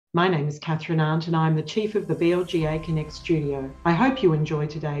My name is Catherine Arndt and I'm the Chief of the VLGA Connect studio. I hope you enjoy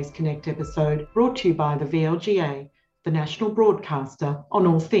today's Connect episode brought to you by the VLGA, the national broadcaster on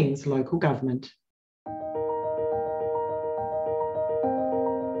all things local government.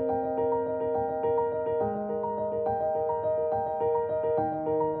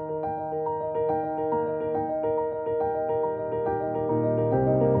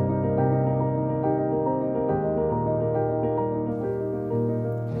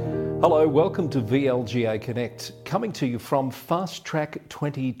 Hello, welcome to VLGA Connect, coming to you from Fast Track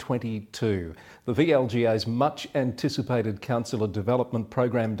 2022, the VLGA's much anticipated Councillor Development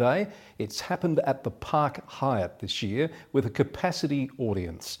Program Day. It's happened at the Park Hyatt this year with a capacity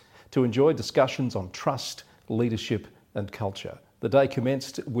audience to enjoy discussions on trust, leadership and culture. The day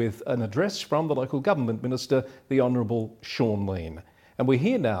commenced with an address from the Local Government Minister, the Honourable Sean Leane. And we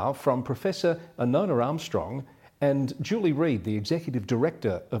hear now from Professor Anona Armstrong and Julie Reid, the Executive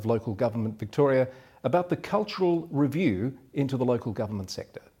Director of Local Government Victoria, about the cultural review into the local government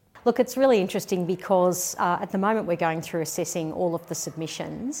sector. Look, it's really interesting because at the moment we're going through assessing all of the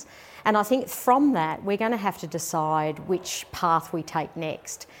submissions, and I think from that we're going to have to decide which path we take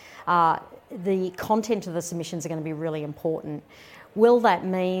next. The content of the submissions are going to be really important. Will that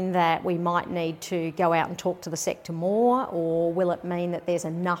mean that we might need to go out and talk to the sector more, or will it mean that there's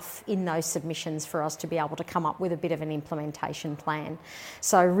enough in those submissions for us to be able to come up with a bit of an implementation plan?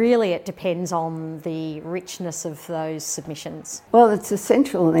 So really it depends on the richness of those submissions. Well, it's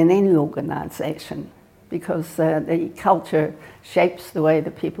essential in any organisation because the culture shapes the way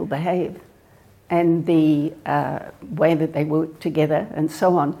that people behave and the way that they work together and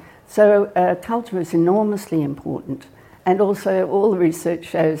so on. So culture is enormously important. And also all the research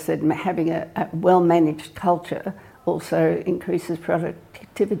shows that having a well-managed culture also increases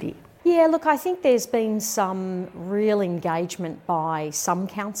productivity. Yeah, look, I think there's been some real engagement by some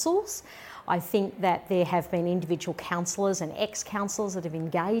councils. I think that there have been individual councillors and ex-councillors that have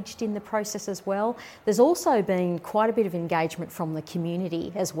engaged in the process as well. There's also been quite a bit of engagement from the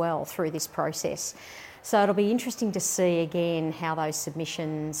community as well through this process. So it'll be interesting to see again how those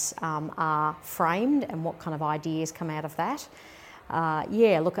submissions are framed and what kind of ideas come out of that.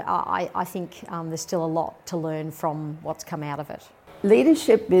 I think there's still a lot to learn from what's come out of it.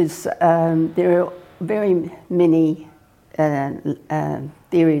 Leadership is, there are very many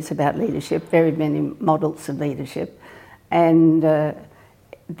theories about leadership, very many models of leadership, and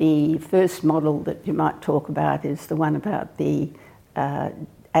the first model that you might talk about is the one about the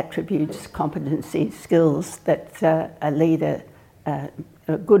attributes, competencies, skills that a leader, a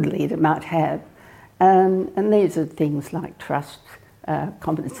good leader might have. And these are things like trust,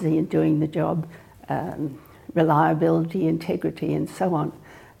 competency in doing the job, reliability, integrity and so on.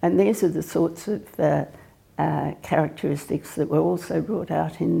 And these are the sorts of characteristics that were also brought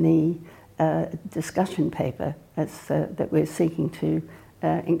out in the discussion paper that we're seeking to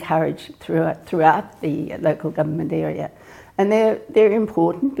encourage throughout the local government area. And they're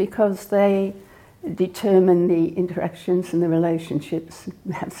important because they determine the interactions and the relationships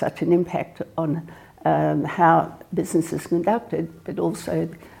and have such an impact on how business is conducted, but also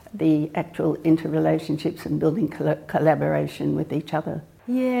the actual interrelationships and building collaboration with each other.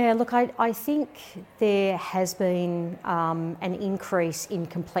 Yeah, look, I think there has been an increase in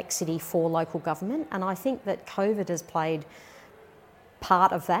complexity for local government, and I think that COVID has played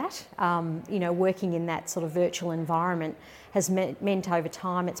part of that. Working in that sort of virtual environment has meant over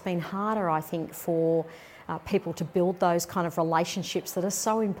time it's been harder, I think, for people to build those kind of relationships that are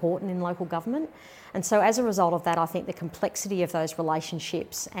so important in local government. And so as a result of that, I think the complexity of those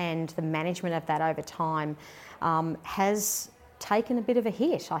relationships and the management of that over time has taken a bit of a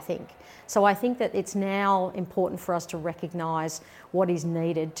hit, I think. So I think that it's now important for us to recognise what is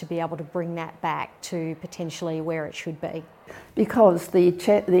needed to be able to bring that back to potentially where it should be. Because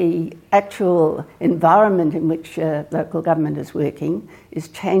the actual environment in which local government is working is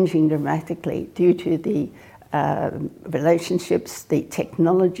changing dramatically due to the relationships, the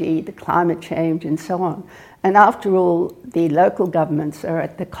technology, the climate change and so on. And after all, the local governments are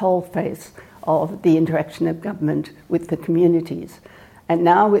at the coalface of the interaction of government with the communities. And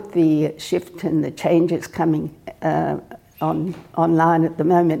now with the shift and the changes coming online at the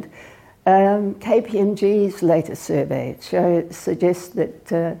moment, KPMG's latest survey suggests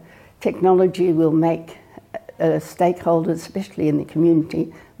that technology will make stakeholders, especially in the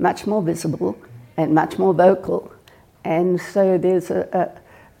community, much more visible and much more vocal. And so there's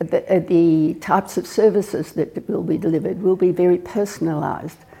the types of services that will be delivered will be very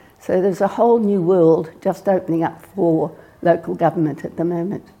personalised. So there's a whole new world just opening up for local government at the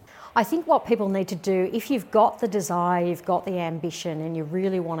moment. I think what people need to do, if you've got the desire, you've got the ambition and you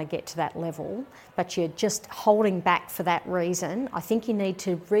really want to get to that level, but you're just holding back for that reason, I think you need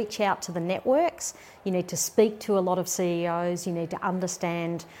to reach out to the networks, you need to speak to a lot of CEOs, you need to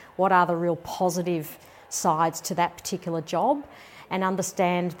understand what are the real positive sides to that particular job and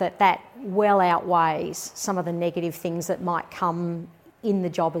understand that that well outweighs some of the negative things that might come in the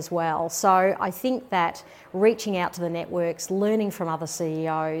job as well. So I think that reaching out to the networks, learning from other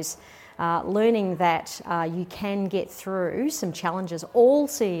CEOs, learning that you can get through some challenges. All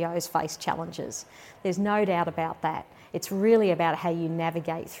CEOs face challenges. There's no doubt about that. It's really about how you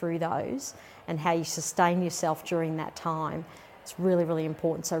navigate through those and how you sustain yourself during that time. It's really, really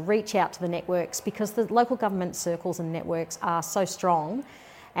important. So reach out to the networks because the local government circles and networks are so strong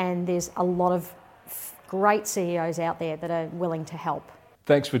and there's a lot of great CEOs out there that are willing to help.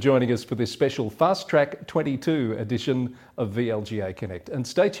 Thanks for joining us for this special Fast Track 22 edition of VLGA Connect, and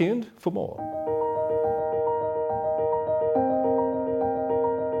stay tuned for more.